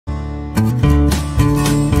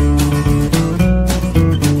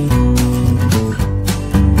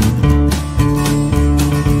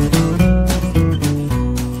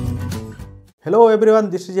Hello everyone,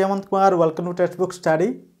 this is Hemant Kumar. Welcome to text book study.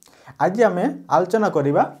 आज आम आलोचना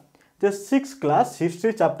करवा जे 6th class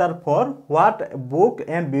history chapter 4 what book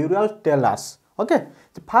and burial tell us. Okay,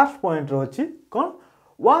 first point रही कौन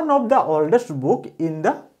one of the oldest book in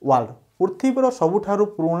the world, पृथ्वीर सबुठारु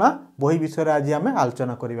पुराना बही विषय आज आम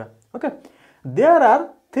आलोचना करवा। Okay, there are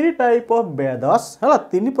 3 type of Vedas है,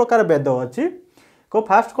 3 प्रकार वेद अच्छी। को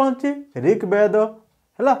फास्ट कौन अच्छी ऋग वेद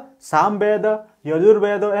है, साम वेद,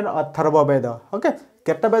 यजुर्वेद एंड अथर्व वेद। ओके,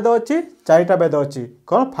 केटा वेद अच्छी 4टा वेद अच्छी।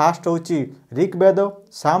 कौन फास्ट हूँ ऋग वेद,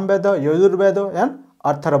 साम वेद, Yajurveda and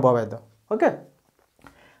Atharva Veda. Okay,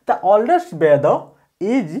 the oldest Veda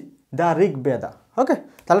is the Rig Veda. Okay,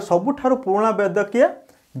 ताले सबुठारु पुराना वेद किए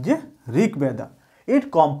जे ऋग वेद। It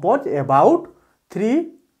compose about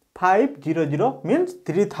 3500 means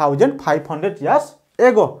 3500 years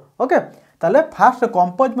ago. Okay, ताले फास्ट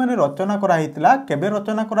कंपोज माने रचना कराइतिला केबे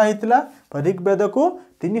रचना कराइतिला ऋग्वेद को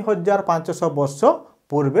 3500 वर्ष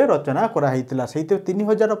पूर्वे रचना कराइतिला। सेते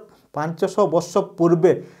 3500 वर्ष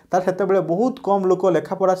पूर्वे तार सेते बेले बहुत कम लोक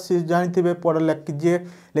लेखा पढ़ा जानिथिबे, पढ़ जे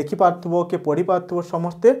लेखि पारथबो के पढ़ी पारथबो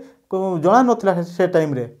समस्ते जणा नथिला से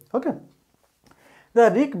टाइम रे। Okay, the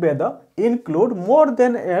Rigveda include more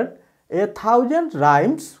than 1000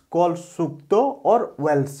 rhymes called सूक्त और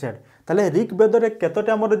वेल सेड। ताले ऋग्वेद रे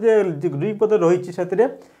केतोटा हमर जे ऋग्वेद रही से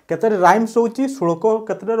केतोटा राइम्स होची, श्लोक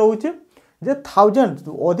केतोटा रहउची जे 1000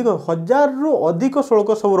 अधिक 1000 रु अधिक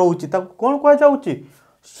श्लोक सब रहउची। ताको कोन कहै जाउची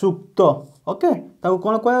सूक्त। ओके, ताको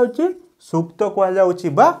कोन कहै जाउची सूक्त कहै जाउची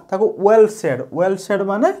बा ताको वेल सेड। वेल सेड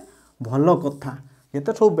माने भलो कथा।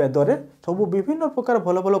 जेते सब वेद रे सब विभिन्न प्रकार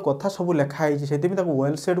भलो भलो कथा सब लिखा है, सेति में ताको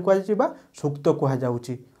वेल सेड कहै जाउची बा सूक्त कहै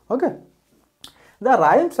जाउची। Okay, the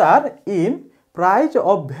rhymes are in prize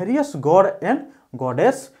of various God and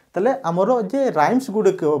goddess. तले आमर जे राइम्स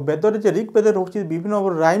गुड़िक वेदर जे ऋग वेद रोचे विभिन्न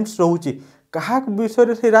राइम्स रोचे क्या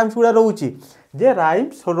विषय से राइम्स गुड़ा रोचे जे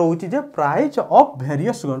राइम्स रोचे जे prize of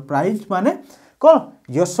various God. Prize माने कौन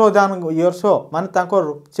यशदान यश माने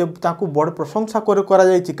ताको बड़ प्रशंसा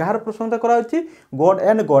कहार प्रशंसा करा गॉड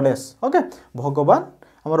एंड गॉडेस। ओके, भगवान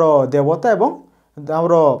आमर देवता एवं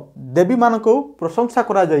आमर देवी मान को प्रशंसा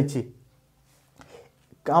करा जायछि।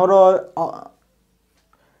 आमर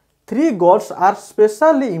 3 gods are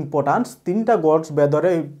specially importance. 3टा God's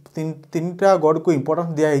वेदरे 3टा God को इम्पोर्टेंस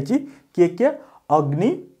दिया किए अग्नि,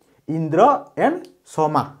 इंद्र एंड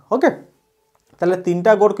सोमा। ओके, ताले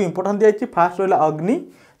 3टा गॉड को इम्पोर्टेंस दिया। फास्ट रहा अग्नि।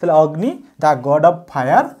 ताले अग्नि द गॉड ऑफ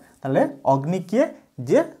फायर। ताले अग्नि किए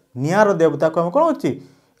जे निआर देवता को हम कौन अच्छी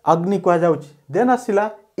अग्नि कह जाउची। देन आसिला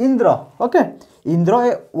इंद्र। ओके, इंद्र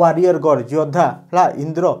ए वारियर गॉड योद्धा है।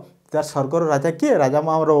 इंद्र तार स्वर्गर राजा किए राजा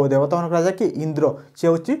मामर देवता मान राजा किए इंद्र सी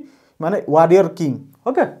हूँ माने warrior king.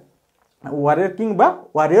 Okay, warrior king बा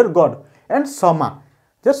वारियर गॉड एंड समा।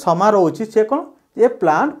 जे समा रोची से कौन ए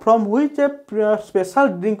plant from which A special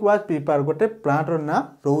drink was prepare. गोटे प्लांट रो ना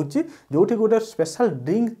रोची जोठी गोटे स्पेशल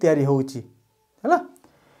ड्रिंक तैयारी होची हैला।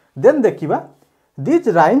 देन देखिबा this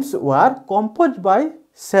rhymes were compose bye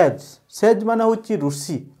says. Says माने होची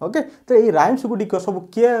ऋषि। ओके, तो ये राइम्स गुड़िक सब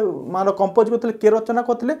किए मान कंपोज करते किए रचना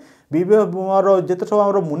करते जिते सब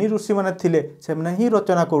आम मुनि ऋषि मैंने थिले से ही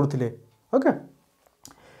रचना करुले। Okay,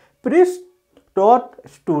 priest taught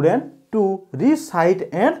student to recite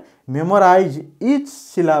and memorise each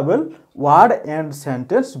syllable word and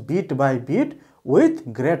sentence beat by beat with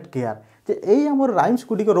great care. जे यही आम राइम्स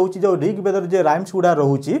गुड़िक रोचे जो ऋग्वेद जे राइम्स गुड़ा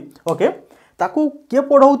रोचे। ओके, ताकू किए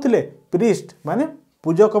पढ़ाऊले प्रीस्ट माने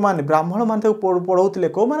पूजक मान ब्राह्मण मान पढ़ाऊले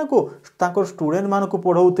कौ मान को स्टूडेंट मान को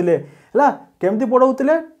पढ़ाऊले है केमती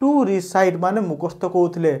पढ़ाऊले टू रिसाइट माने मुखस्थ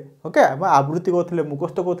कहते। ओके, आवृत्ति कहते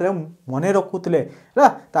मुखस्थ कहते मन रखुले है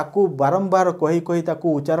ताकू बारंबार कही कही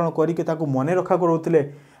ताकू उच्चारण करके मन रखा करोले।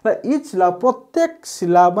 इच शिला प्रत्येक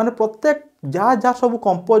शिला माने प्रत्येक जहाँ जहाँ सब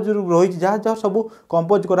कंपोज रही जहाँ जहाँ सब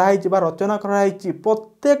कंपोज कराई रचना कराई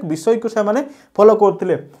प्रत्येक विषय को से माने फॉलो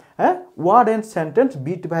करते। Word and sentence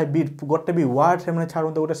beat by beat गोटे भी वर्ड से छाड़ू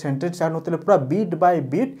गोटे सेंटेंस छाड़ू पूरा बीट बाय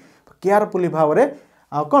बीट केयरफुली भाव में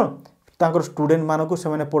कौन तांकर स्टूडेंट मान को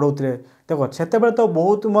से पढ़ाऊले। देखो से तो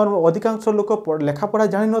बहुत अधिकांश लोक लेखा पढ़ा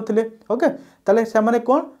जानी नथिले। ओके, ताले से माने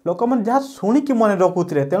कौन लोक मैंने जहाँ शुणिकी मन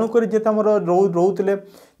रखुले तेणुक रोते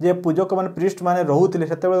जे पूजक मान प्रीस्ट माने रोते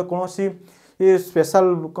से कौन ये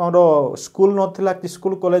स्पेशल कौन स्कूल नाला कि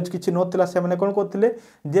स्कूल कॉलेज किसी नाला से कौन करते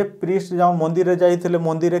जे प्रीस्ट जहाँ मंदिर में जाते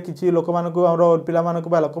मंदिर किसी लोक मान पिला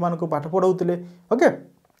लोक मान पाठ पढ़ाऊले। ओके,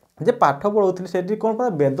 जे पाठ पढ़ाऊले से कौन पड़ा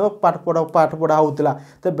वेद पाठ पढ़ा होता।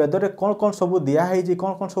 तो वेद में कौन कौन सब दिखाई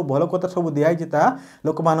कौन कौन सब भल कथा सब दिखाई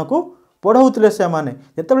लोक मान पढ़ाऊले से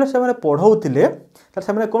जितेबाला से पढ़ाऊले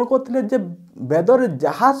से कौन करते जे वेदर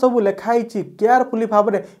जहाँ सब लिखाई केयरफुली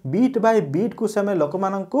भाव में बीट बाय बीट को से लोक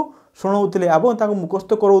मान शुणाऊले और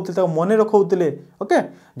मुखस्त कराऊले मन रखाऊले ओके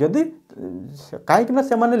जदि कहीं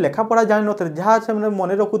से लेखा पढ़ा जान न जहाँ से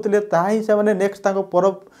मन रखुले ताही से नेक्स्ट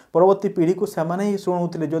परवर्ती पीढ़ी को से ही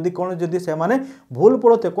शुणाऊले जदि कौन जदि से भूल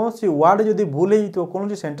पढ़ते कौन सी वर्ड जदि भूल हो कौन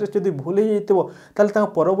सी सेंटेंस जदि भूल हो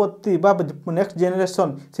परवर्ती नेक्स्ट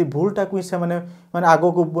जेनेरेशन से भूलटा को से माने आग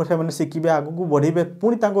को से शिखे आग को बढ़े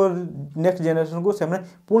पुणी नेक्स्ट जेनेरेशन को से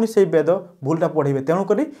पुणी से वेद भूलटा पढ़े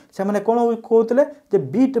तेणुक से कौन कहते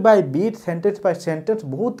beat by beat sentence by sentence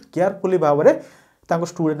बहुत केयरफुली भाव में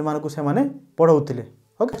स्टूडेंट मानक से पढ़ाऊले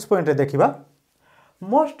ओके नेक्स्ट पॉइंट देखा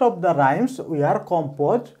most of the rhymes we are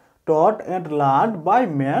compose taught and learn by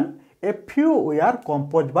man a few we are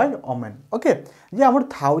compose bye women okay जे आम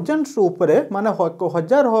thousands उपरे माने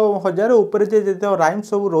हजार हजार उपरे जे राइम्स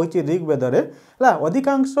सब रही ऋग्वेद रे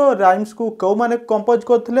अधिकांश राइम्स को कौ माने कंपोज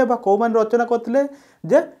करथिले बा कौ माने रचना करथिले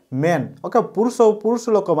जे मेन ओके पुरुष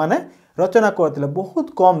लोक माने रचना करथिले बहुत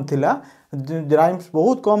कम थिला राइम्स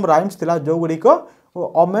बहुत कम राइम्स थिला जो गुडी को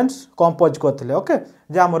वोमेन्स कंपोज करथिले ओके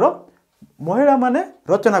जे हमरो महिला माने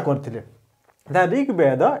रचना करथिले The Rig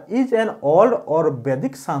Veda is an old or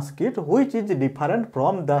Vedic Sanskrit which is different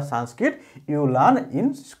from the Sanskrit you learn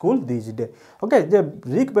in school these days. Okay, जे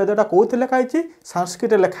ऋग वेदटा कौन लिखाई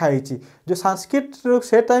संस्कृत लिखाई जो संस्कृत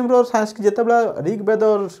से टाइम संस्कृत जिते ऋग वेद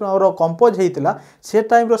कंपोज होता से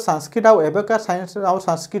टाइम संस्कृत आबेका साइंस आ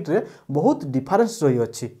संस्कृत रे बहुत डिफरेंस रही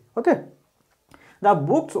अच्छी okay the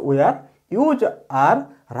books we are use are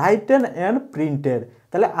written and printed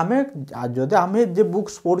ताले आमे जदि आमे जे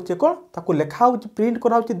बुक्स पढ़ुचे कौन ताको लिखा हो प्रिंट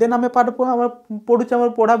करा देन आमे पाठ पढ़ुचे आम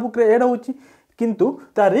पढ़ा बुक एड हो किंतु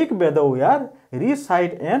the Rig Veda we are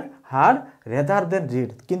recite and hard rather than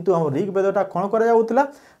read किंतु हम ऋग वेदटा कौन करा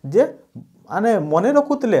जे माने मन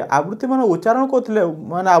रखुले आवृत्ति मान उच्चारण करते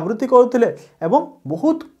माने आवृत्ति करुले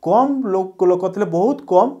बहुत कम लोक बहुत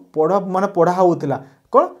कम पढ़ा माने पढ़ा होता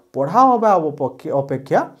कौन पढ़ा हवा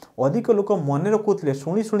अपेक्षा अधिक लोक मन रखुले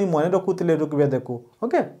शुणी शुणी मन रखुले ऋग्वेद को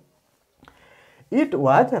okay it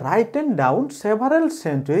was written down several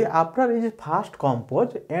century after is fast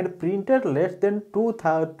compose and printed less than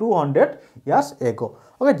 200 years ago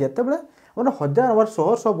okay जिते मैंने हजार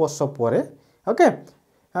शह वर्ष पर ओके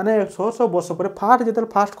माने शह वर्ष पर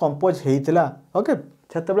फास्ट कंपोज होता ओके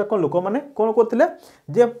से कौन लोक मैंने कौन करते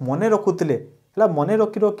जे मन रखुले मन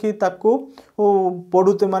रखी रखी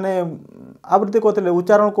पढ़ुते माने आवृत्ति करते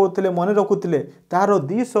उच्चारण करते मन रखुले तार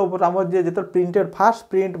 200 आम जो प्रिंटेड फास्ट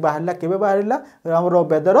प्रिंट बाहर के आम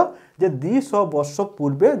वेदर जे 200 वर्ष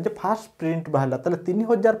पूर्वे जे फास्ट प्रिंट बाहर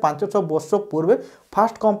 3500 वर्ष पूर्वे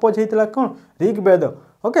फास्ट कंपोज होता कौन ऋग वेद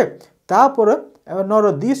ओके तापर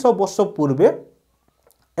 200 वर्ष पूर्वे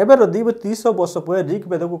एबर 200 वर्ष पूर्वे ऋग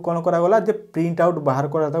वेद को कौन करागला जे प्रिंट आउट बाहर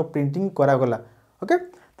करा प्रिंटिंग करागला ओके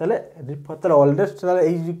ताले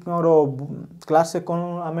ऑलरेडी क्लास से कौन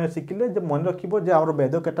आम शिखिले मन रखिबो जे आम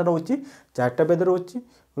वेद केटा रोची 4टा वेद रोची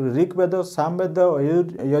ऋग वेद साम वेद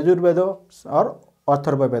यजुर्वेद और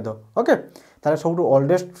अथर्व वेद ओके ताले सब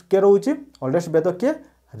ओल्डेस्ट के रोची ओल्डेस्ट वेद के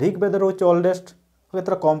ऋग वेद रोची ओल्डेस्ट ओके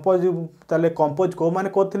तार कंपोज ताले कंपोज को माने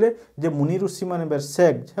करथिले जे मुनि ऋषि माने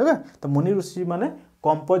सेग है तो मुनि ऋषि माने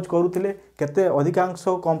कंपोज करुथिले केते अधिकांश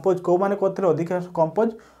कंपोज को माने करथिले अधिकांश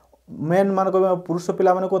कंपोज मेन मान पुरुष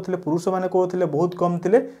पिला माने कहते पुरुष माने कहते बहुत कम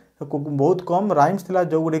थे बहुत कम राइम्स थिला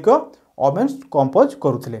जो गुड़िक वोमेन्स कंपोज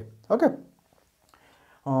करुले ओके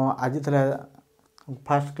आज था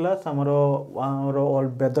फास्ट क्लास आमर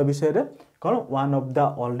वेद विषय कौन one of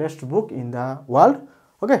the oldest book in the world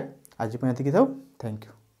okay आज ये था थैंक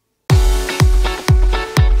यू।